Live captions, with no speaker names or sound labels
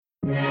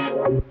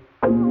Welcome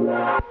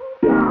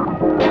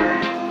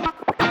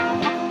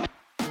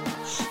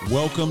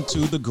to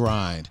The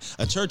Grind,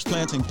 a church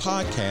planting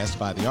podcast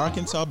by the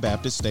Arkansas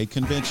Baptist State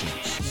Convention,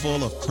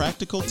 full of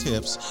practical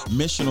tips,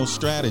 missional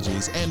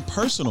strategies, and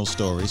personal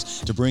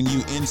stories to bring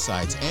you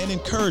insights and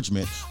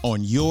encouragement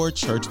on your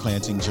church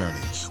planting journey.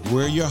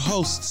 We're your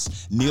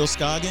hosts, Neal,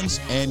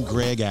 Scoggins, and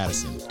Greg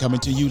Addison, coming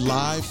to you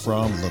live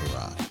from Little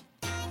Rock.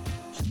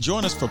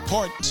 Join us for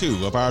part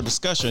 2 of our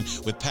discussion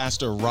with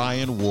Pastor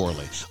Ryan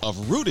Worley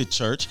of Rooted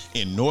Church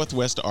in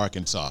Northwest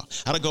Arkansas.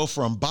 How to go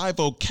from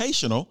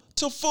bivocational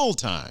to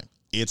full-time.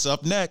 It's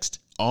up next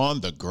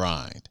on The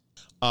Grind.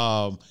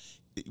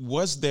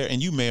 Was there,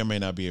 and you may or may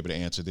not be able to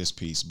answer this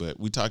piece, but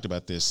we talked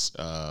about this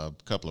a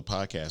couple of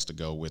podcasts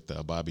ago with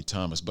Bobby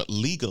Thomas, but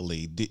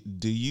legally,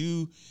 did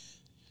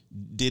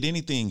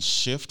anything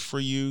shift for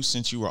you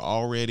since you were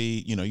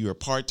already, you were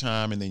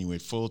part-time and then you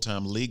went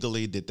full-time?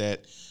 Legally, did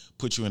that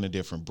put you in a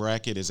different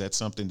bracket? Is that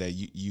something that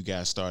you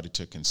guys started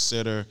to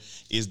consider?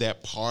 Is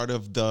that part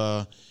of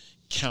the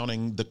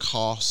counting the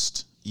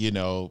cost,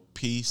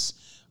 piece?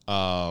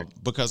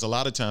 Because a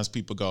lot of times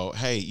people go,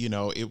 hey,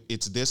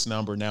 it's this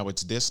number, now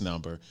it's this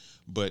number.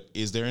 But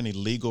is there any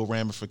legal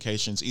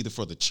ramifications either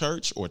for the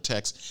church or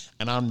tax?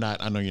 And I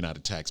know you're not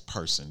a tax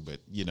person, but,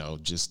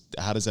 just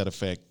how does that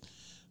affect,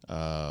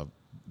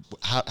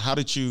 how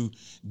did you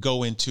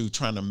go into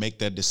trying to make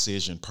that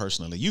decision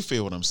personally? You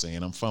feel what I'm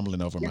saying? I'm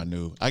fumbling over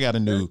I got a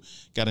new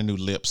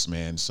lips,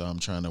 man. So I'm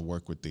trying to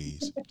work with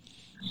these.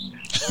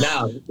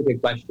 No, that's a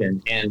good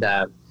question. And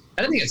I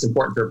think it's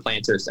important for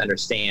planters to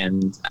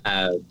understand.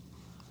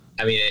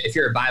 If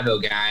you're a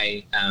Bivo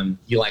guy,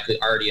 you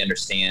likely already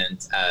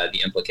understand the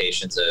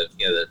implications of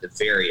the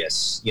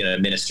various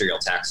ministerial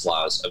tax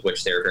laws, of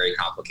which they're very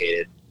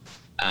complicated.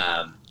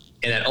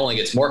 And that only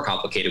gets more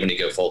complicated when you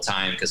go full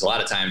time, because a lot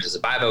of times as a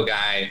Bivo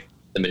guy,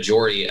 the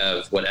majority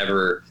of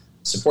whatever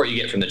support you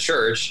get from the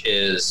church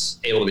is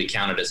able to be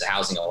counted as a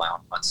housing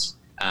allowance,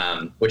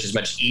 which is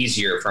much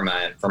easier from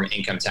an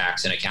income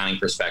tax and accounting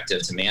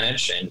perspective to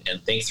manage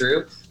and think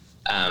through.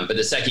 But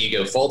the second you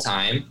go full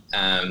time,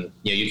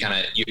 you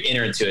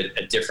enter into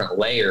a different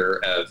layer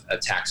of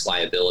tax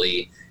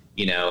liability.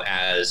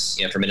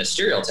 For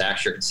ministerial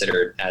tax, you're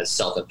considered as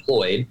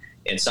self-employed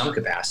in some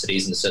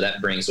capacities, and so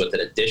that brings with it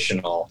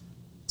additional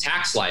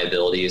tax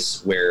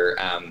liabilities where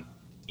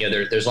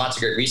there's lots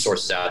of great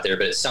resources out there,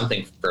 but it's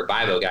something for a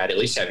Bivo guy to at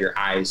least have your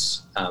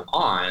eyes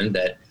on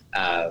that.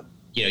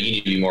 You need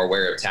to be more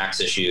aware of tax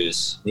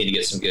issues. You need to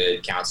get some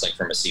good counseling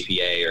from a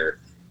CPA or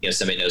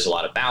somebody knows a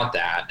lot about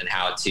that and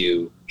how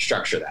to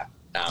structure that,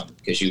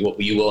 because you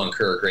will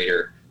incur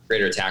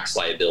greater tax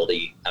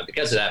liability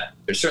because of that.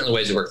 There's certainly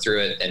ways to work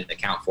through it and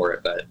account for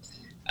it, but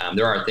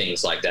there are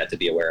things like that to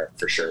be aware of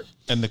for sure.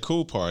 And the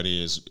cool part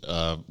is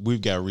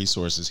we've got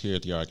resources here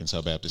at the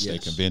Arkansas Baptist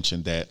State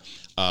Convention that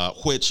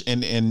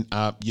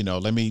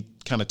let me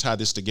kind of tie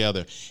this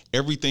together.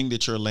 Everything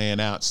that you're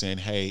laying out saying,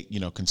 hey,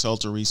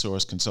 consult a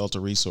resource.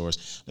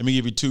 Let me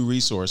give you 2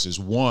 resources.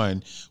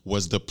 One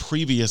was the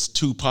previous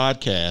 2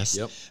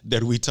 podcasts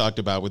that we talked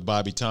about with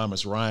Bobby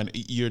Thomas. Ryan,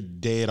 you're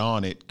dead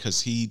on it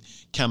because he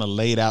kind of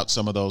laid out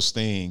some of those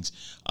things.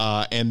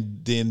 And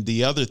then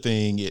the other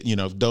thing,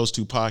 those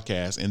 2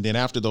 podcasts. And then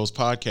after those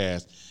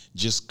podcasts,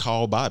 just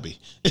call Bobby.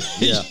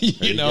 Yeah,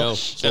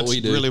 that's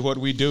really what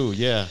we do.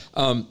 Yeah.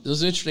 It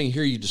was interesting to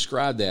hear you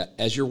describe that.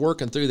 As you're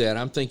working through that,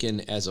 I'm thinking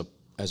as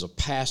a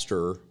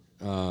pastor,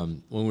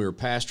 when we were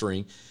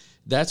pastoring,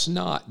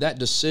 that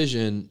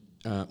decision,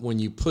 when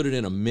you put it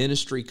in a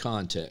ministry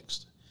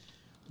context,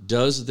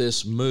 does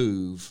this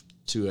move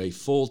to a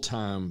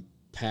full-time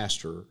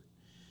pastor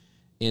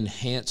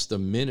enhance the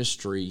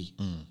ministry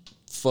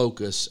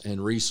focus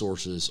and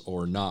resources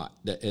or not?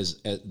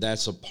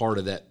 That's a part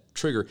of that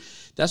trigger.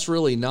 That's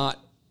really not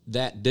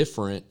that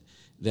different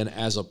than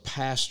as a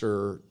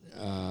pastor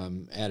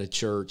at a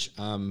church,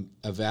 I'm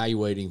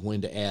evaluating when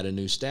to add a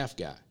new staff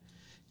guy,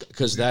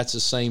 because that's the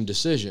same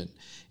decision.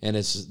 And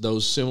it's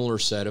those similar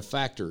set of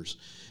factors.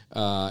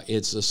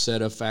 It's a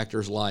set of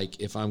factors like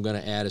if I'm going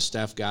to add a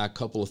staff guy, a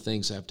couple of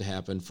things have to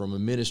happen from a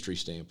ministry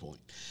standpoint.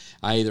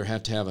 I either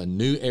have to have a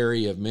new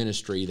area of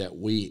ministry that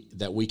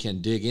we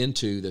can dig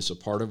into that's a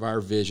part of our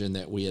vision,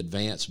 that we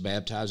advance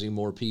baptizing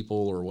more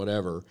people or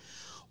whatever,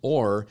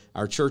 or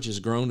our church has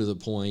grown to the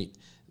point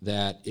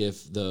that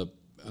if the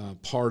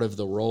part of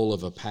the role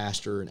of a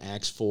pastor in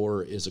Acts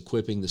 4 is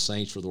equipping the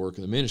saints for the work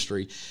of the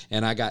ministry,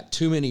 and I got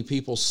too many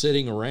people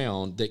sitting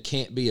around that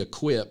can't be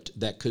equipped,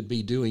 that could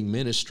be doing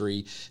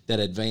ministry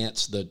that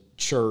advance the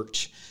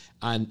church,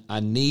 I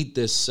need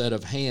this set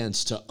of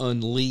hands to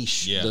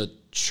unleash the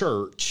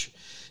church.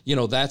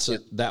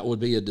 That would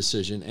be a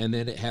decision, and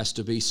then it has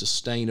to be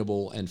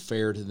sustainable and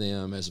fair to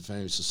them as a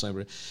family.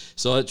 Sustainable.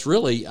 So it's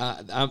really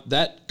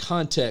that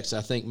context,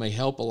 I think, may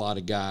help a lot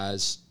of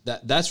guys.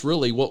 That's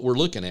really what we're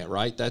looking at,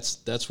 right?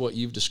 That's what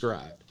you've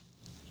described.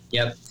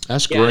 Yep,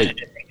 that's great. And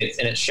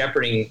it's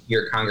shepherding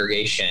your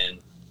congregation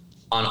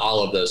on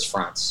all of those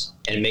fronts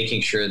and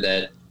making sure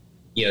that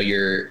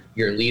your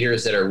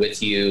leaders that are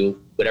with you,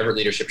 whatever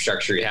leadership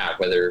structure you have,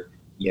 whether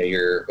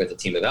you're with a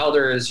team of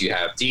elders, you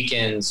have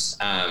deacons,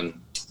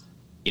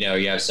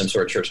 you have some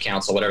sort of church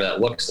council, whatever that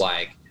looks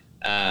like,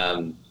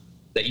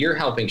 that you're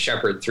helping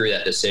shepherd through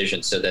that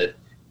decision so that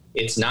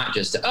it's not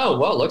just, it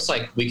looks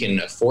like we can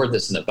afford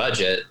this in the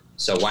budget,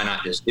 so why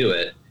not just do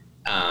it?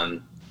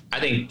 I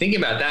think thinking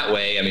about it that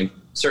way, I mean,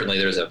 certainly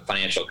there's a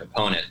financial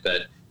component,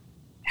 but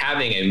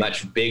having a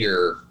much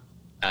bigger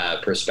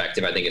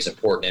perspective, I think, is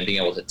important, and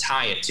being able to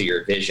tie it to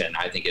your vision,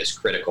 I think, is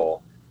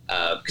critical.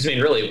 Because, I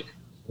mean, really,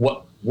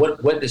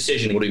 what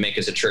decision would we make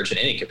as a church in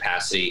any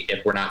capacity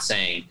if we're not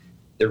saying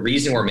the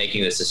reason we're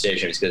making this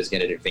decision is because it's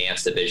going to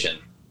advance the vision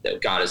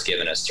that God has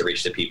given us to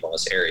reach the people in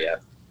this area?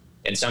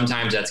 And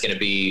sometimes that's going to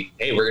be,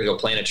 hey, we're going to go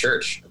plant a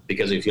church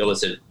because we feel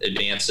this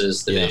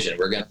advances the vision.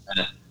 We're going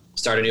to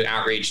start a new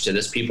outreach to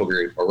this people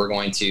group, or we're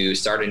going to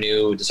start a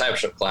new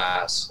discipleship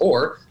class,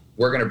 or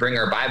we're going to bring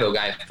our Bible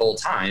guy full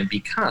time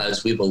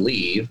because we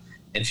believe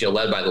and feel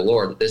led by the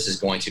Lord that this is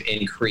going to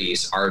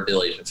increase our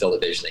ability to fulfill the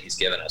vision that he's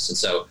given us. And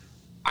so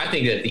I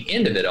think that at the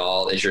end of it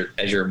all, as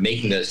you're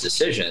making those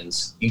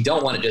decisions, you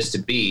don't want it just to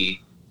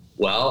be,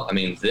 well, I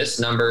mean, this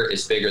number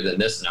is bigger than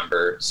this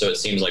number, so it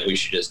seems like we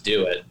should just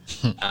do it.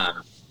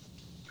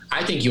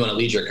 I think you want to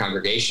lead your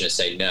congregation to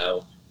say,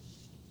 no,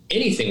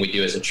 anything we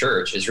do as a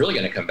church is really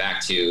going to come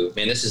back to,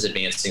 man, this is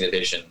advancing the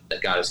vision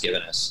that God has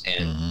given us.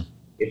 And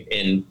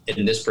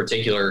in this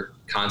particular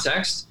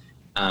context,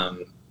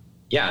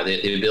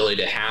 the ability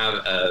to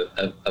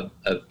have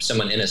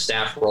someone in a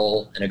staff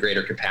role in a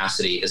greater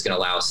capacity is going to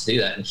allow us to do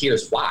that. And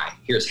here's why,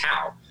 here's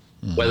how.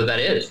 Whether that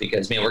is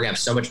because, man, we're going to have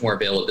so much more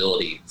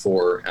availability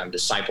for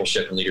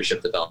discipleship and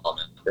leadership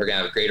development. We're going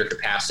to have greater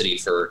capacity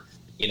for,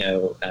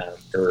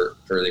 for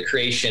the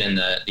creation and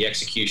the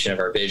execution of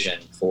our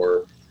vision,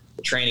 for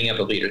the training up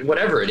of leaders,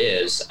 whatever it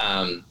is.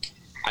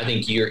 I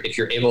think if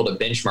you're able to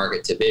benchmark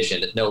it to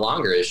vision, it no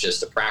longer is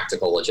just a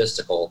practical,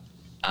 logistical,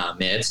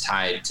 it's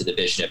tied to the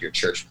vision of your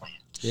church plan.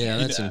 Yeah,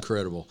 that's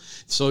incredible.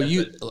 So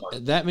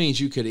that means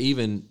you could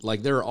even,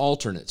 like, there are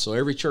alternates. So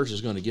every church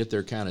is going to get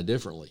there kind of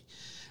differently.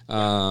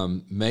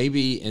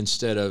 Maybe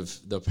instead of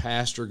the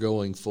pastor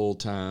going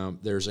full-time,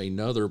 there's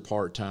another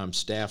part-time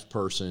staff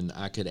person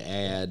I could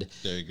add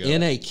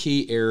in a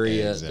key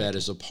area that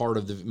is a part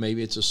of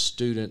maybe it's a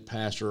student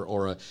pastor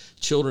or a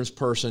children's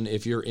person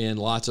if you're in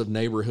lots of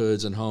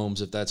neighborhoods and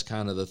homes, if that's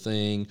kind of the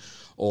thing,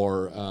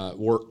 or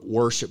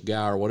worship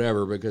guy or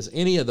whatever, because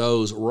any of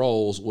those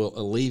roles will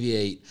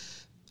alleviate,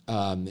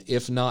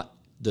 if not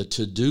the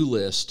to-do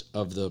list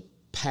of the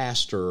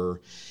pastor,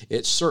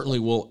 it certainly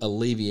will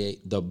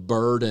alleviate the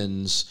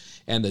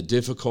burdens and the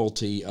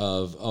difficulty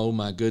of, oh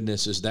my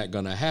goodness, is that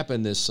going to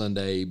happen this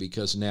Sunday?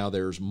 Because now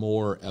there's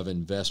more of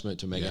investment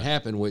to make it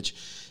happen,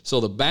 so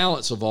the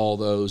balance of all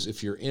those,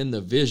 if you're in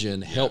the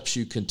vision, helps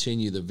you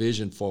continue the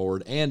vision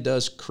forward and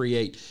does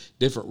create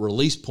different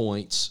release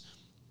points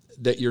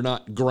that you're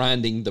not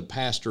grinding the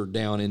pastor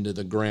down into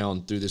the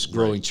ground through this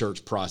growing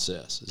church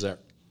process. Is that?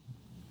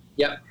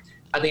 Yep.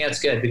 I think that's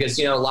good because,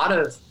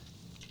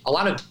 a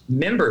lot of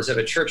members of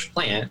a church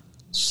plant,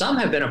 some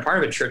have been a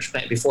part of a church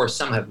plant before,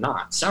 some have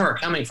not. Some are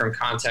coming from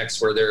contexts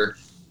where they're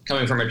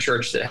coming from a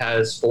church that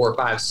has 4,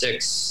 5,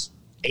 6,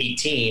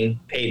 18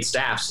 paid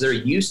staff. So they're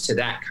used to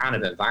that kind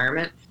of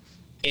environment.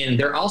 And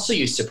they're also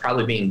used to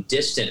probably being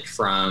distant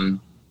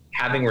from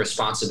having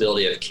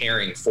responsibility of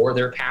caring for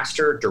their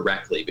pastor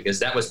directly, because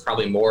that was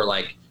probably more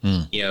like,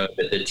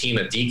 the team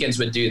of deacons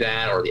would do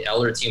that, or the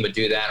elder team would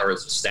do that, or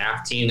it's a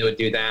staff team that would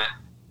do that.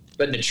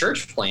 But in a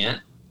church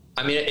plant,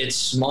 I mean, it's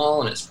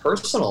small and it's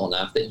personal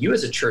enough that you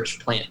as a church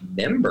plant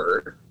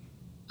member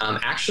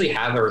actually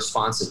have a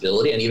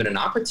responsibility and even an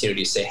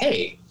opportunity to say,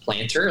 hey,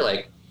 planter,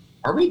 like,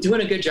 are we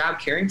doing a good job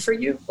caring for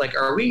you? Like,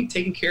 are we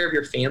taking care of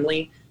your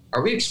family?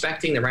 Are we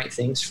expecting the right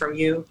things from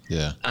you?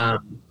 Yeah.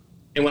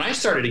 And when I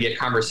started to get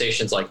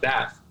conversations like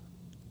that,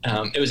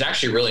 it was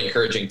actually really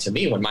encouraging to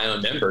me when my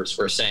own members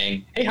were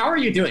saying, hey, how are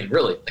you doing?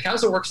 Really? Like,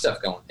 how's the work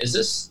stuff going?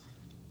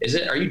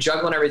 Are you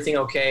juggling everything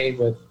okay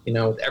with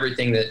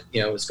everything that,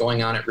 is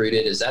going on at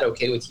Rooted? Is that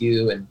okay with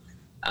you? And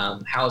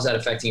how is that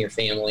affecting your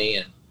family?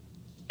 And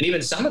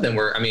even some of them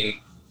were, I mean,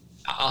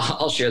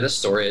 I'll share this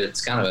story.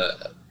 It's kind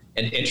of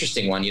an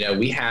interesting one.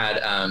 We had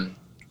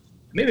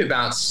maybe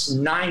about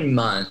 9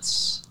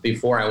 months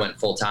before I went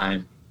full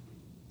time.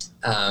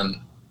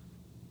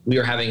 We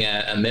were having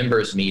a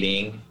members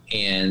meeting,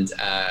 and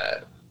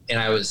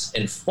I was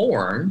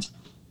informed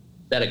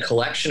that a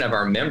collection of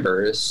our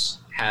members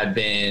had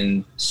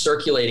been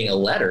circulating a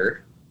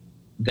letter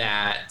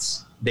that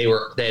they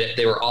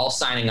were all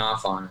signing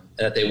off on,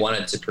 that they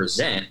wanted to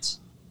present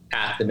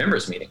at the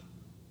members meeting.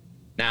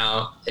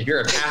 Now, if you're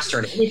a pastor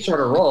in any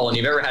sort of role and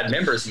you've ever had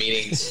members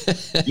meetings,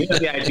 you know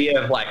the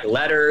idea of like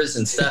letters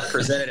and stuff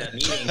presented at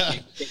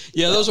meetings.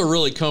 Yeah, those are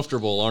really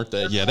comfortable, aren't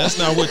they? Yeah, that's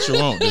not what you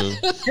want, dude.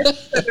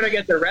 You're going to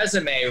get the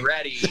resume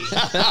ready.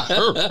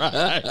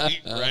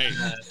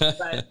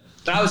 Right.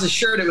 But I was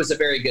assured it was a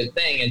very good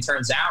thing, and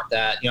turns out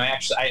that,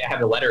 I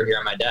have a letter here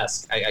on my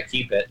desk. I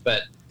keep it,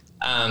 but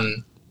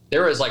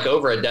there was like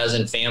over a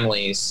dozen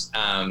families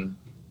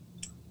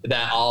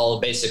that all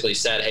basically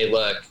said, hey,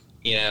 look,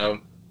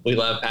 we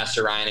love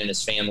Pastor Ryan and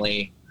his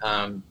family.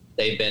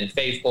 They've been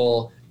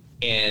faithful,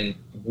 and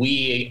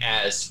we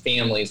as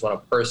families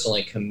want to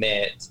personally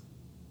commit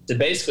to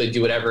basically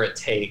do whatever it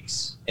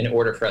takes in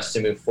order for us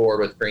to move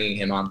forward with bringing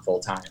him on full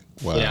time.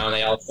 Wow. And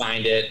they all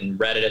signed it and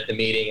read it at the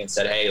meeting and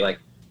said, hey, like,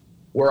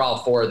 we're all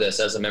for this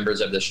as the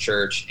members of this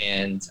church,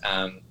 and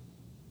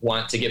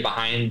want to get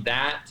behind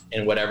that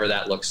and whatever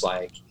that looks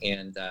like.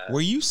 And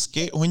were you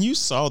scared when you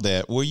saw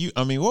that? What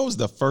was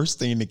the first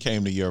thing that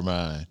came to your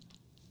mind?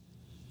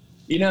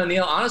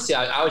 Neal, honestly,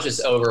 I was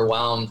just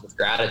overwhelmed with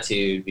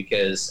gratitude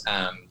because,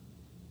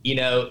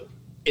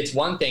 it's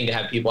one thing to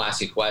have people ask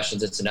you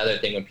questions. It's another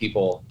thing when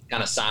people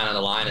kind of sign on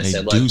the line and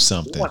say, look, do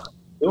something.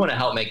 We want to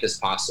help make this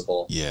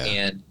possible.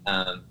 Yeah.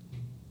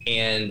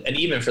 And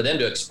even for them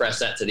to express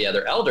that to the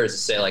other elders and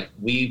say, like,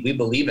 we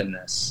believe in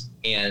this.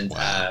 And,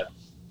 wow.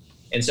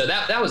 And so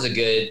that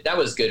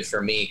was good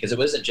for me, because it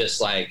wasn't just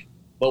like,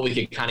 well, we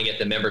could kind of get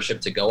the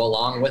membership to go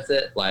along with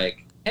it.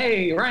 Like,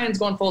 hey, Ryan's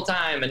going full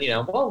time, and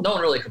no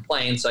one really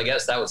complained, so I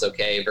guess that was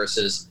okay.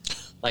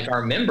 Versus, like,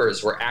 our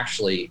members were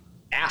actually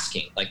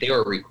asking, like, they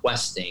were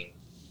requesting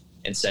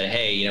and said,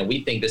 hey,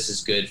 we think this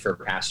is good for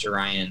Pastor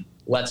Ryan.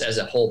 Let's, as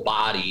a whole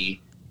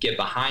body, get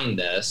behind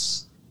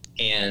this.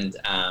 And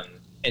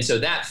so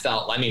that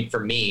felt, for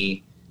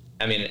me,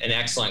 an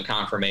excellent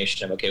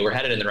confirmation of, okay, we're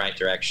headed in the right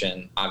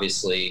direction,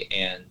 obviously,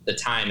 and the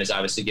time is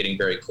obviously getting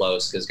very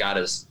close, because God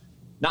has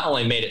not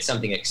only made it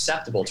something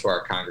acceptable to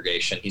our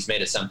congregation, he's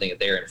made it something that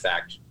they're, in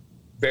fact,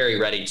 very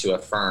ready to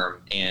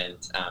affirm and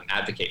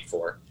advocate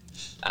for.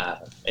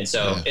 And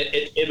so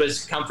it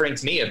was comforting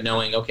to me of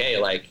knowing, okay,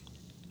 like,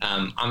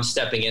 I'm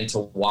stepping into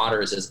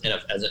waters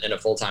in a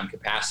full-time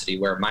capacity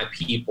where my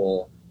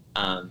people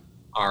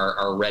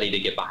are ready to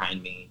get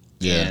behind me.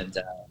 Yeah. And,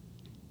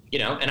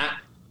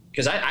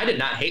 because I did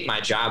not hate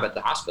my job at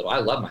the hospital. I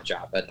love my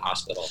job at the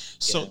hospital.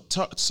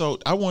 So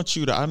I want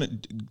you to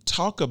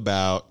talk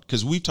about,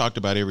 because we've talked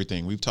about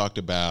everything. We've talked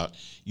about,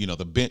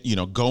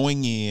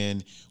 going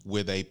in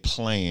with a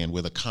plan,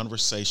 with a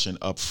conversation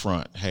up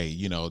front. Hey,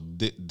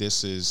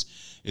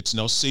 it's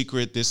no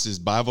secret. This is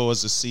Bible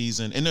as a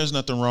season, and there's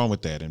nothing wrong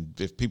with that. And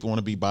if people want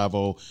to be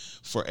Bible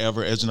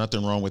forever, there's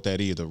nothing wrong with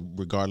that either,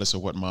 regardless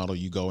of what model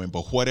you go in.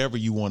 But whatever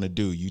you want to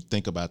do, you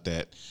think about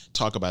that,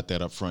 talk about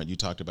that up front. You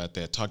talked about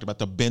that, talked about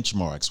the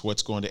benchmarks,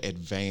 what's going to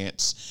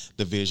advance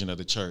the vision of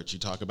the church. You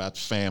talk about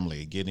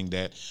family, getting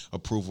that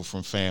approval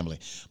from family.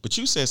 But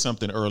you said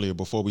something earlier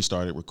before we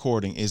started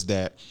recording, is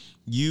that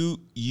you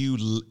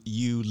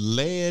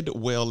led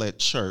well at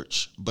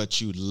church, but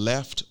you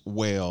left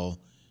well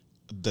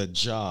the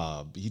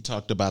job. You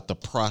talked about the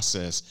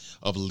process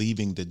of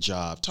leaving the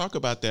job. Talk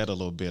about that a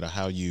little bit, of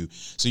how you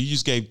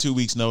just gave 2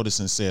 weeks notice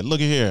and said,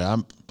 look at here,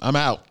 I'm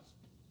out.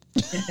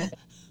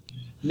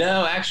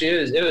 No, actually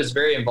it was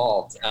very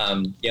involved.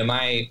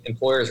 My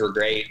employers were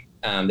great.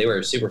 They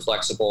were super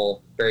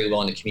flexible, very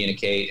willing to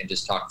communicate and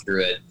just talk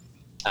through it.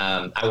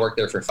 I worked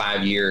there for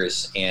 5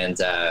 years,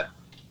 and I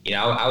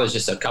was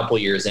just a couple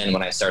years in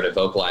when I started to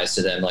vocalize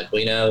to them, like,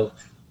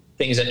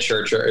 things at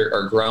church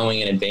are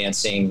growing and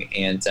advancing.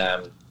 And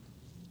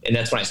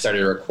that's when I started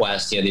to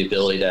request, the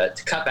ability to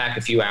cut back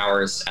a few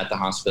hours at the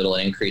hospital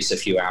and increase a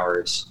few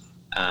hours,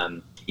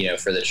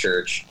 for the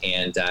church.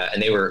 And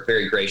they were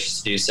very gracious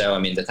to do so.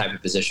 The type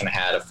of position I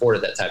had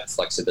afforded that type of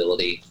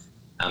flexibility.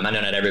 I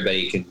know not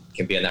everybody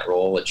can be in that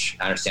role, which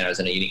I understand I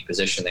was in a unique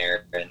position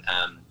there.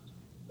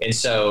 And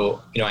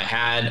so, I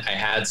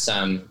had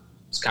some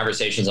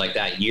conversations like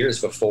that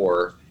years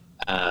before,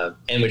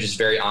 and was just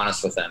very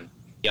honest with them.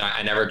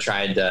 I never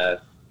tried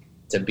to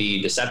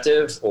be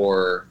deceptive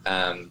or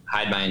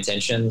hide my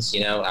intentions.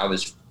 I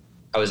was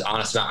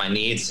honest about my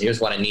needs. Here's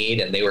what I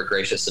need, and they were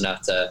gracious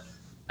enough to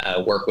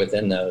work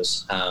within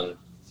those.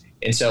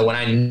 And so when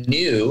I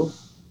knew,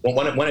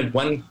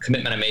 one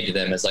commitment I made to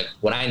them is, like,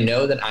 when I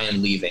know that I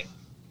am leaving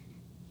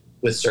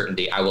with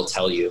certainty, I will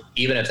tell you,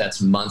 even if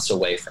that's months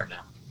away from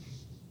now.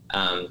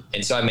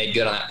 And so I made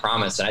good on that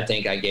promise, and I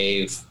think I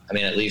gave,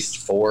 at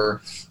least 4-5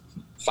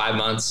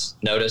 months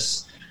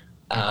notice.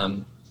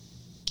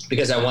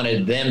 Because I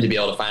wanted them to be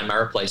able to find my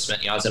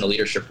replacement. I was in a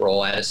leadership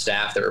role. I had a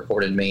staff that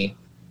reported to me.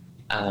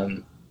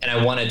 And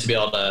I wanted to be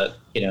able to,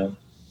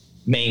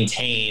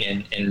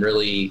 maintain and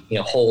really,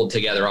 hold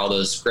together all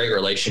those great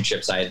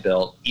relationships I had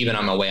built, even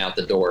on my way out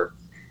the door.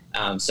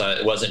 So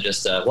it wasn't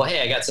just,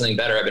 hey, I got something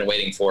better I've been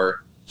waiting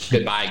for.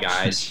 Goodbye,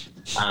 guys.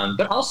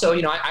 But also,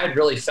 I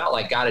really felt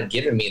like God had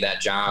given me that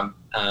job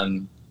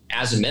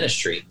as a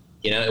ministry.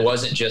 It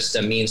wasn't just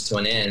a means to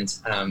an end.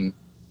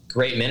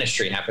 Great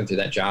ministry happened through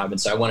that job.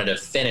 And so I wanted to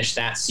finish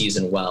that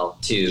season well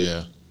too.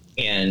 Yeah.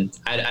 And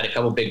I had a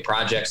couple big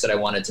projects that I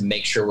wanted to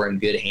make sure were in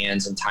good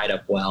hands and tied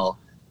up well,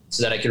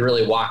 so that I could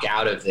really walk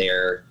out of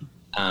there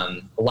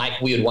like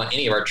we would want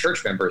any of our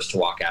church members to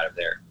walk out of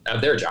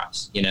their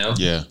jobs,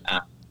 Yeah.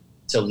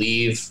 To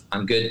leave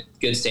on good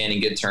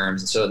standing, good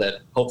terms. And so that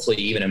hopefully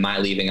even in my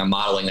leaving, I'm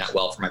modeling that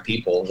well for my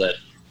people, that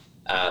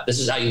this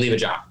is how you leave a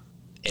job,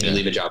 and you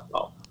leave a job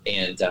well.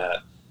 And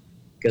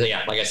because,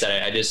 like I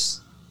said,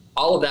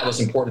 all of that was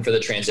important for the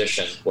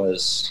transition.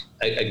 Was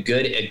a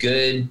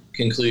good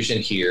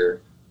conclusion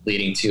here,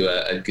 leading to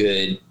a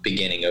good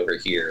beginning over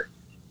here.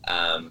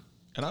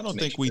 And I don't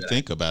think we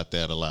think about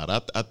that a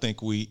lot. I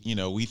think we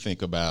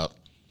think about,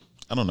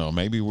 I don't know,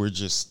 maybe we're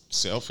just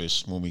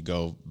selfish when we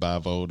go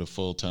BIVO to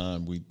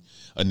full-time. We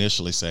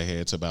initially say, hey,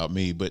 it's about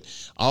me. But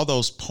all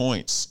those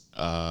points,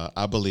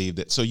 I believe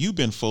that. So you've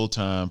been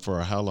full-time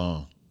for how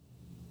long?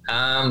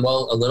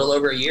 Well, a little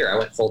over a year. I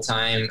went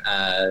full-time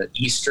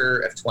Easter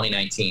of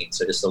 2019.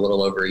 So just a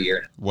little over a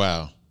year.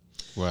 Wow.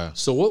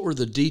 So what were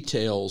the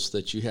details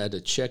that you had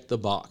to check the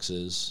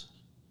boxes,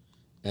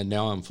 and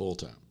now I'm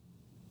full-time?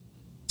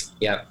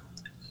 Yep.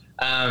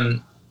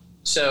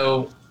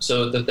 So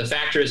the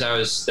factors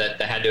that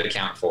I had to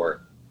account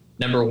for.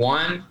 Number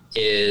one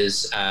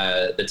is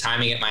the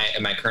timing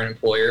at my current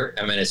employer.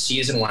 I'm in a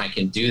season when I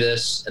can do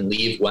this and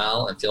leave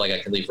well and feel like I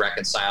can leave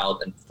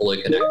reconciled and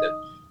fully connected.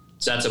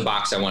 So that's a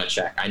box I want to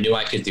check. I knew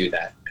I could do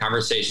that.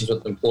 Conversations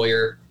with the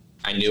employer,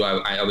 I knew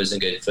I was in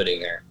good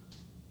footing there.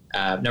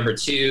 Number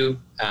two,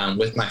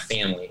 with my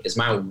family, is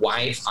my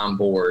wife on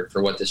board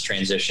for what this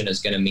transition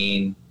is going to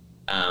mean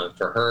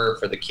for her,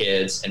 for the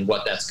kids, and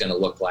what that's going to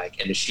look like?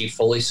 And does she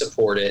fully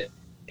support it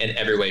in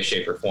every way,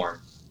 shape, or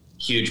form?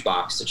 Huge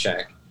box to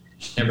check.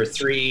 Number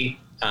three,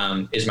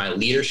 is my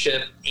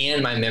leadership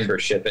and my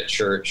membership at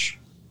church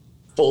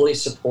fully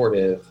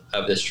supportive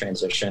of this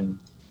transition?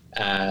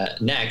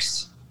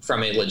 Next,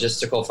 from a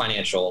logistical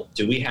financial,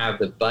 do we have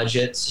the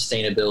budget,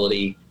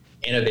 sustainability,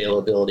 and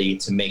availability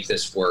to make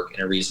this work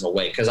in a reasonable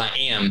way? Because I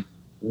am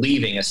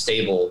leaving a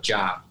stable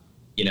job,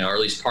 or at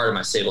least part of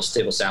my stable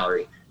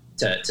salary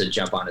to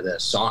jump onto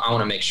this. So I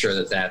want to make sure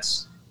that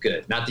that's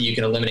good. Not that you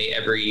can eliminate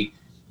every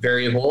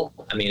variable.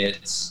 I mean,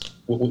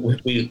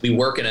 we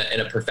work in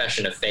a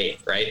profession of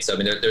faith, right? So I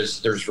mean,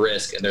 there's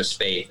risk and there's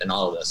faith and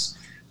all of this.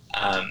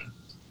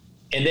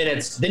 And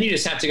then you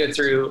just have to go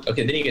through,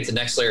 okay, then you get to the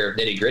next layer of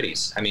nitty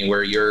gritties. I mean,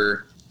 where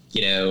you're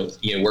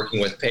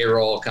working with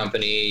payroll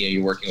company,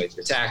 you're working with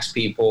your tax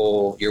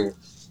people, you're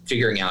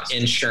figuring out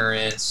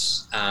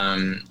insurance,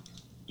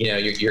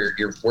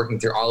 you're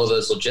working through all of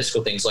those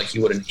logistical things like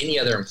you would in any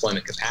other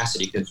employment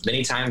capacity, because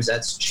many times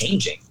that's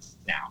changing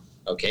now.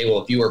 Okay,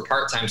 well, if you were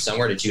part-time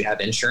somewhere, did you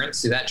have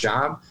insurance through that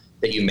job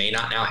that you may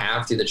not now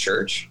have through the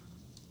church?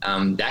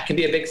 That can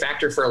be a big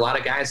factor for a lot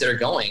of guys that are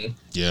going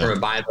from a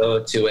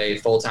BIVO to a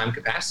full-time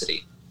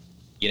capacity.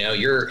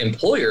 Your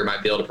employer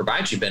might be able to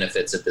provide you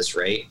benefits at this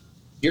rate.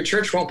 Your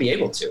church won't be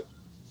able to.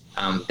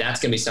 That's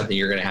going to be something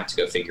you're going to have to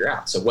go figure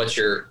out. So what's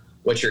your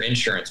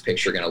insurance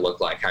picture going to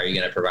look like? How are you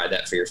going to provide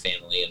that for your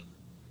family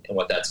and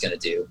what that's going to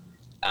do?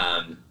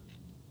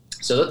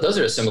 So those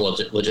are some of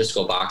the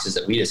logistical boxes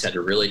that we just had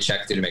to really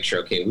check through to make sure,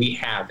 okay, we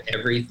have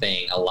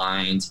everything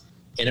aligned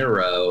in a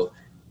row,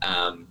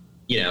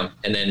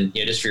 and then,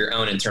 just for your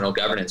own internal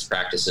governance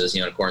practices,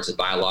 in accordance with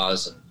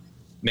bylaws, and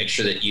make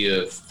sure that you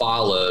have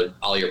followed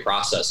all your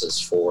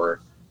processes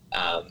for,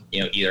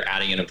 either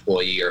adding an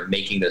employee or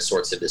making those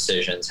sorts of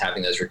decisions,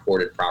 having those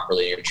recorded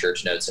properly in your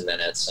church notes and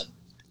minutes, and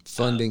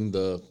funding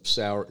the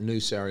new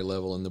salary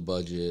level in the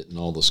budget and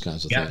all those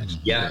kinds of things.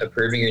 Yeah.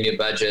 Approving your new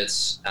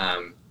budgets.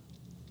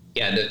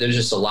 There's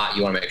just a lot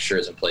you want to make sure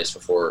is in place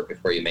before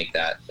you make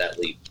that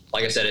leap.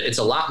 Like I said, it's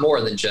a lot more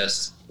than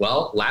just,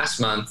 well, last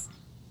month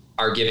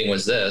our giving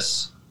was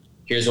this.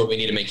 Here's what we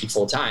need to make you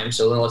full time.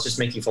 So then let's just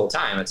make you full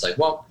time. It's like,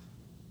 well,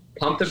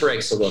 pump the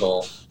brakes a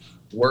little,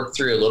 work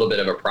through a little bit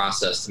of a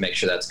process to make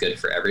sure that's good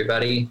for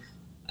everybody.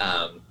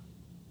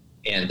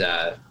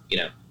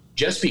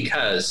 Just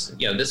because,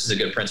 this is a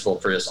good principle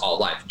for us all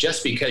life.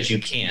 Just because you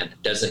can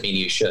doesn't mean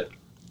you should.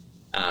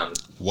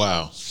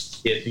 Wow.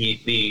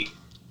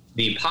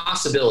 The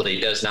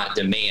possibility does not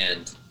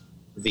demand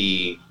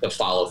the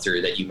follow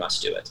through that you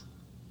must do it.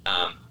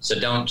 So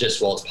don't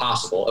just, well, it's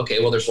possible. Okay,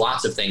 well, there's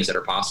lots of things that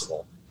are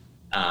possible.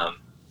 That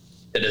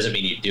doesn't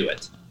mean you do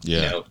it.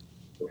 Yeah.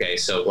 Okay,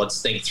 so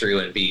let's think through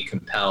and be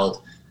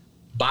compelled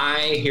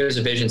by, here's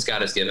a vision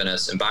God has given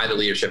us, and by the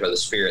leadership of the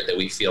Spirit that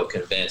we feel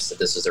convinced that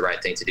this is the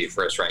right thing to do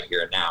for us right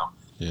here and now.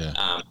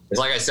 Yeah. Because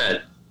like I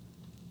said,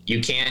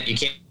 you can't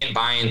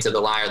buy into the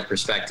lie or the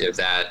perspective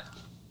that,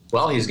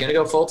 well, he's going to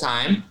go full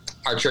time.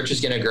 Our church is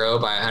going to grow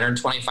by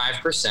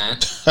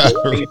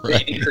 125%.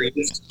 Right.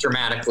 Increase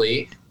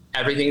dramatically.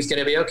 Everything's going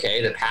to be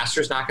okay. The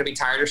pastor's not going to be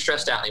tired or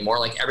stressed out anymore.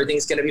 Like,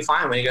 everything's going to be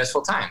fine when he goes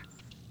full time.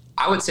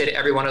 I would say to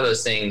every one of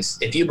those things,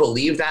 if you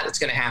believe that it's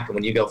going to happen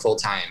when you go full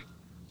time,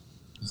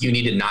 you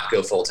need to not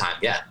go full time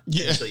yet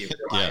until you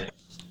realize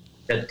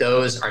that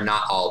those are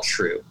not all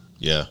true.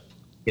 Yeah.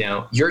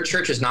 Your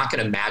church is not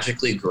going to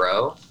magically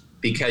grow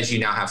because you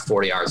now have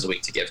 40 hours a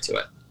week to give to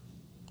it.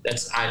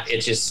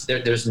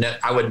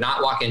 I would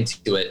not walk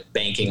into it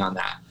banking on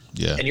that.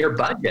 Yeah. And your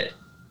budget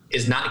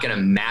is not going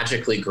to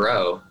magically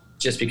grow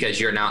just because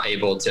you're now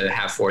able to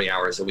have 40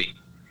 hours a week.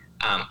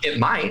 It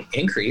might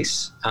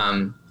increase.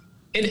 And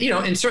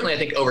certainly I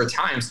think over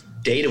time,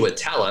 data would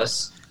tell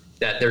us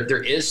that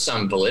there is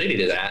some validity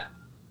to that,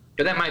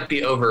 but that might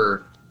be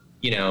over,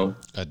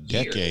 a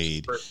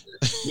decade.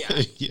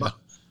 Yeah.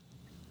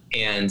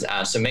 And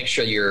so make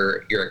sure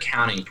you're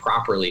accounting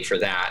properly for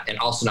that, and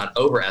also not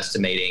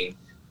overestimating,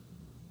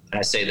 and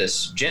I say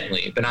this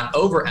gently, but not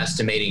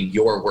overestimating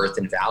your worth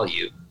and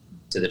value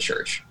to the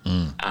church.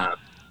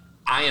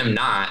 I am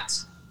not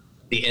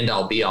the end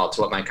all be all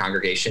to what my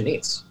congregation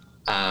needs.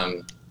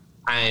 I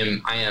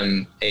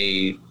am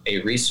a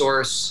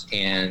resource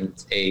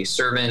and a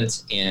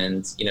servant,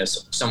 and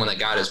someone that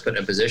God has put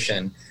in a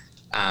position.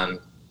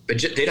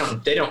 But they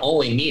don't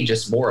only need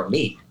just more of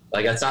me.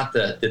 Like, that's not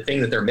the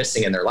thing that they're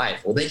missing in their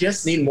life. Well, they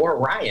just need more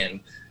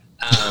Ryan.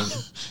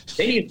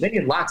 They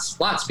need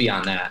lots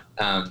beyond that.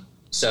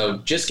 So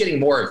just getting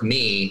more of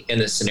me in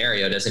this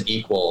scenario doesn't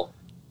equal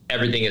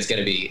everything is going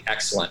to be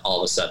excellent all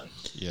of a sudden.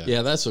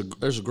 Yeah, there's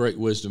a great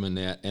wisdom in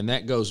that. And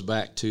that goes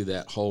back to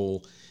that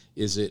whole,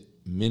 is it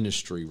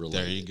ministry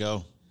related? There you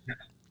go.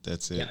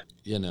 That's it. And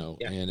if you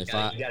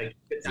got to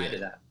get tied to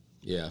that.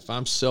 Yeah, if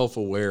I'm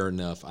self-aware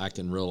enough, I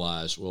can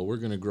realize, well, we're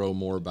going to grow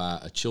more by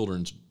a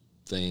children's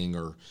thing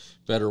or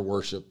better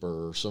worship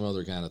or some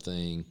other kind of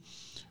thing.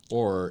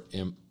 Or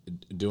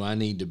do I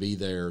need to be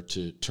there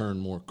to turn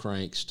more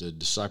cranks, to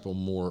disciple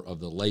more of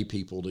the lay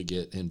people to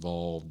get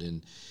involved?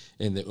 And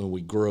that when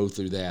we grow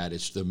through that,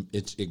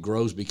 it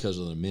grows because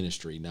of the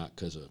ministry, not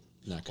because of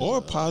or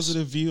a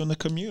positive view in the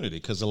community,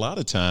 because a lot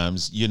of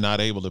times you're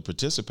not able to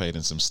participate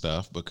in some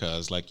stuff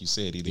because, like you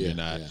said, either you're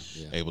not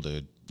able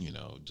to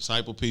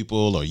disciple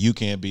people, or you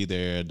can't be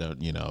there.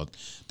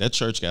 That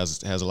church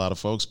has a lot of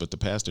folks, but the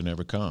pastor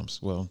never comes.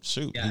 Well,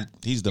 shoot,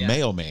 he's the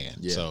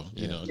mailman. So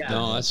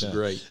no, that's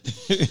great.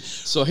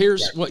 So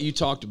here's what you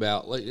talked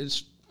about.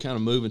 It's kind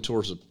of moving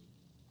towards the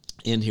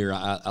end here.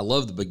 I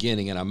love the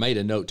beginning, and I made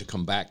a note to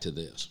come back to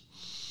this.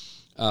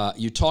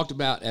 You talked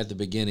about at the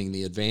beginning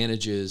the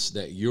advantages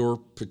that your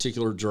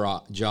particular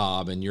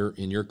job and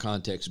in your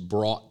context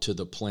brought to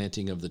the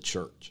planting of the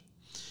church.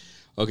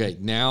 Okay,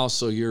 now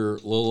so you're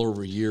a little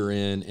over a year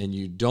in, and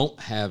you don't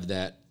have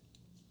that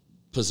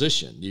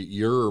position.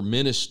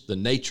 The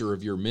nature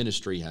of your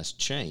ministry has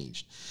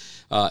changed.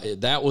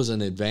 That was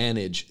an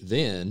advantage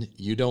then.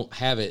 You don't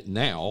have it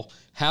now.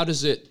 How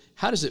does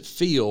it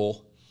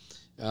feel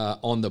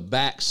on the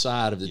back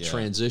side of the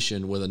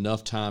transition, with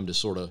enough time to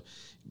sort of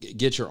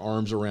get your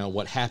arms around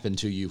what happened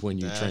to you when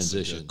you transitioned?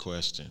 That's a good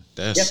question.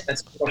 That's a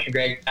good question,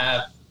 Greg.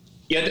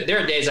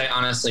 There are days I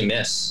honestly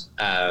miss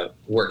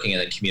working in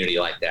a community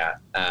like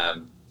that.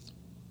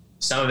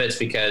 Some of it's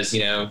because,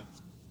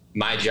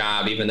 my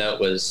job, even though it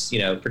was,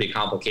 pretty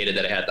complicated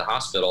that I had at the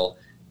hospital,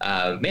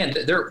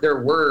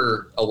 there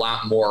were a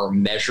lot more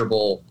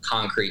measurable,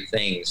 concrete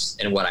things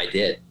in what I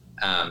did,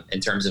 in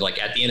terms of,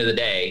 like, at the end of the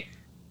day,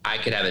 I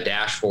could have a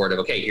dashboard of,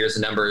 okay, here's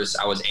the numbers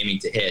I was aiming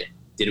to hit.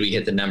 Did we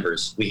hit the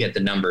numbers? We hit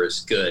the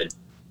numbers. Good.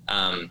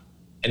 And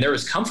there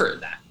was comfort in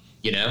that,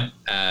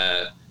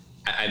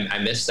 I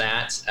miss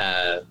that.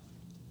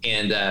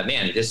 And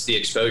just the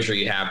exposure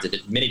you have to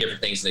many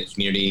different things in the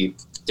community,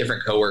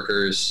 different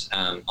coworkers,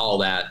 all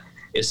that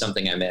is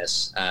something I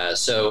miss.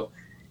 So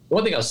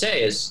one thing I'll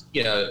say is,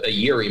 a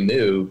year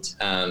removed,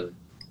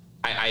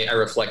 I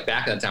reflect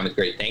back on the time with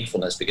great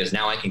thankfulness, because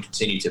now I can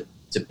continue to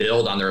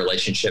build on the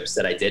relationships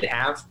that I did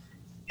have.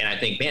 And I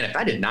think, man, if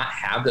I did not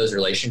have those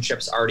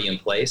relationships already in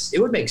place,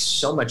 it would make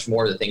so much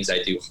more of the things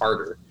I do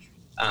harder,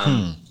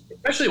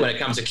 especially when it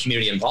comes to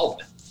community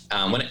involvement.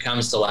 When it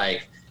comes to,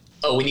 like,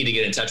 we need to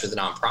get in touch with a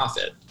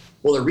nonprofit.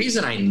 Well, the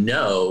reason I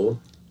know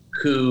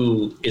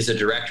who is a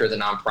director of the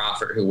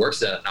nonprofit, who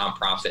works at a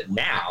nonprofit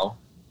now,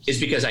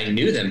 is because I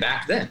knew them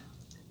back then.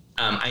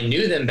 And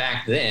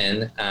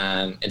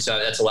so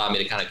that's allowed me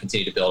to kind of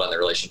continue to build on the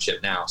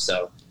relationship now.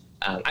 So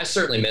I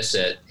certainly miss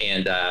it.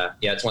 And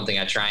it's one thing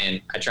I try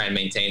and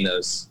maintain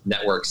those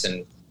networks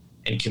and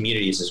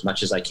communities as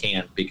much as I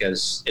can,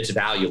 because it's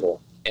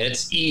valuable. And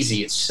it's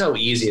easy. It's so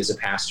easy as a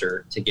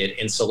pastor to get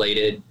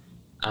insulated.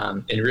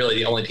 And really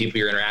the only people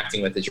you're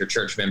interacting with is your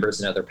church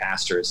members and other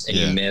pastors. And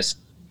you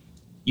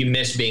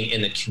miss being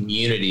in the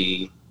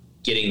community,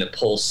 getting the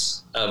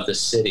pulse of the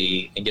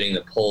city and getting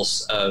the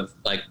pulse of,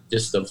 like,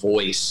 just the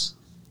voice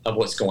of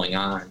what's going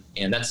on.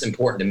 And that's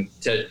important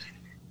to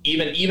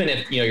even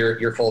if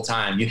you're full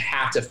time, you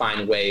have to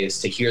find ways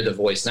to hear the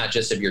voice, not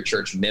just of your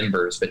church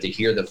members, but to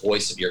hear the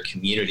voice of your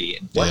community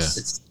and what's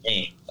it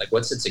saying, like,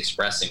 what's it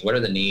expressing, what are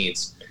the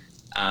needs.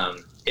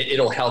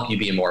 It'll help you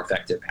be a more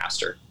effective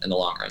pastor in the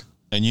long run.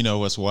 And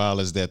what's wild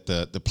is that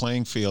the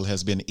playing field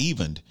has been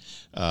evened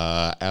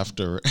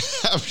after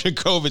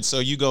COVID. So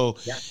you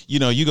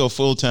go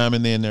full time,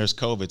 and then there's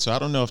COVID. So I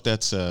don't know if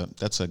that's a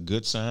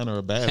good sign or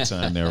a bad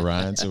sign there,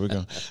 Ryan. So we're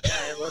going.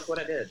 Yeah, look what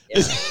I did.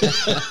 Yeah.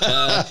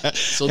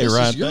 So this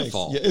Ryan, is your thanks.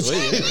 fault.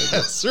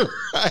 That's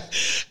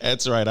right.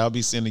 That's right. I'll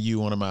be sending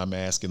you one of my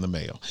masks in the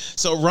mail.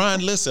 So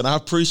Ryan, listen, I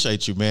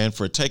appreciate you, man,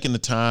 for taking the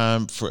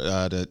time.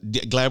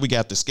 Glad we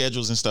got the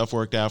schedules and stuff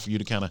worked out for you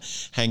to kind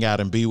of hang out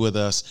and be with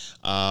us.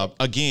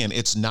 Again,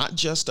 it's not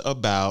just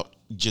about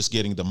just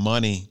getting the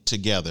money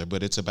together,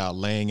 but it's about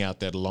laying out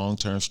that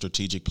long-term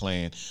strategic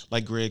plan.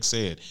 Like Greg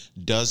said,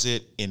 does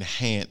it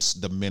enhance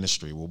the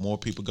ministry? Will more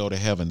people go to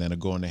heaven than are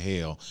going to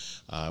hell?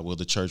 Will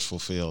the church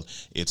fulfill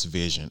its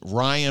vision?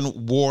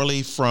 Ryan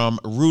Worley from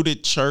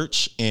Rooted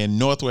Church in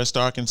Northwest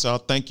Arkansas,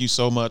 thank you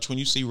so much. When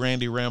you see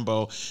Randy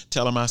Rambo,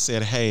 tell him I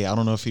said, hey, I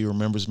don't know if he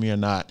remembers me or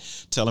not.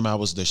 Tell him I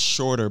was the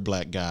shorter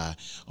black guy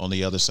on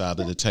the other side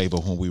of the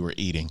table when we were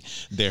eating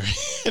there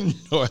in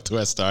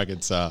Northwest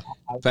Arkansas.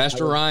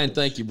 Pastor Ryan,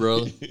 thank you,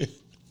 brother.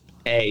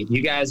 Hey,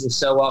 you guys are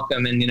so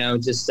welcome. And,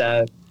 just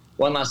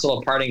one last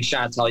little parting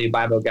shot to all you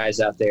Bible guys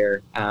out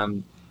there.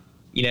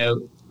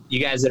 You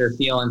guys that are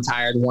feeling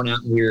tired, worn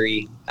out, and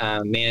weary,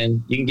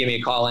 man, you can give me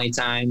a call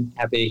anytime.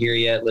 Happy to hear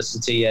you,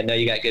 listen to you. I know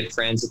you got good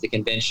friends at the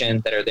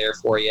convention that are there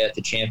for you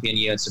to champion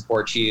you and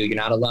support you. You're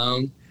not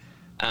alone.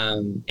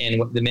 And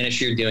what the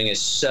ministry you're doing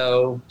is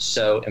so,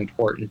 so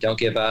important. Don't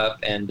give up.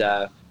 And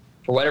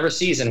for whatever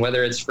season,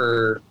 whether it's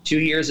for 2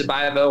 years at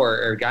Bivo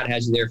or God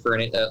has you there for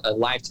a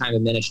lifetime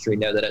of ministry,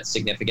 know that it's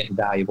significant and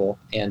valuable.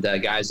 And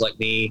guys like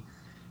me,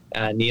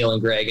 Neal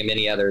and Greg and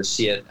many others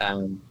see it,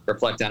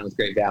 reflect on it with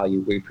great value.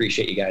 We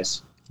appreciate you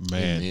guys.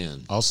 Man,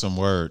 Amen. Awesome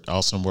word.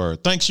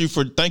 Thank you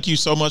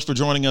so much for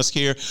joining us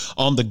here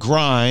on The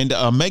Grind.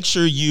 Make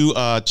sure you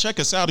check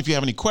us out. If you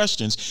have any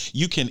questions,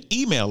 you can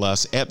email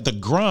us at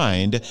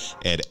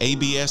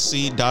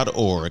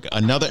thegrind@absc.org.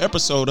 Another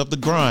episode of The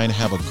Grind.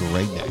 Have a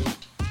great day.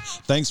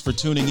 Thanks for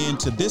tuning in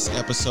to this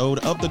episode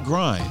of The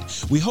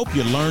Grind. We hope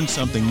you learned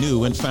something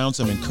new and found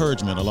some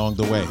encouragement along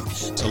the way.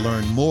 To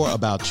learn more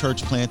about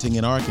church planting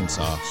in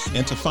Arkansas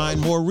and to find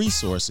more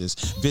resources,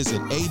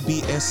 visit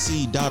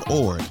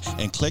absc.org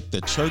and click the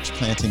Church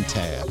Planting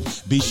tab.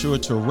 Be sure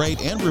to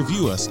rate and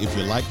review us if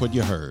you like what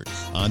you heard.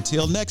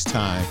 Until next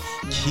time,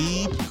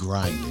 keep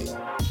grinding.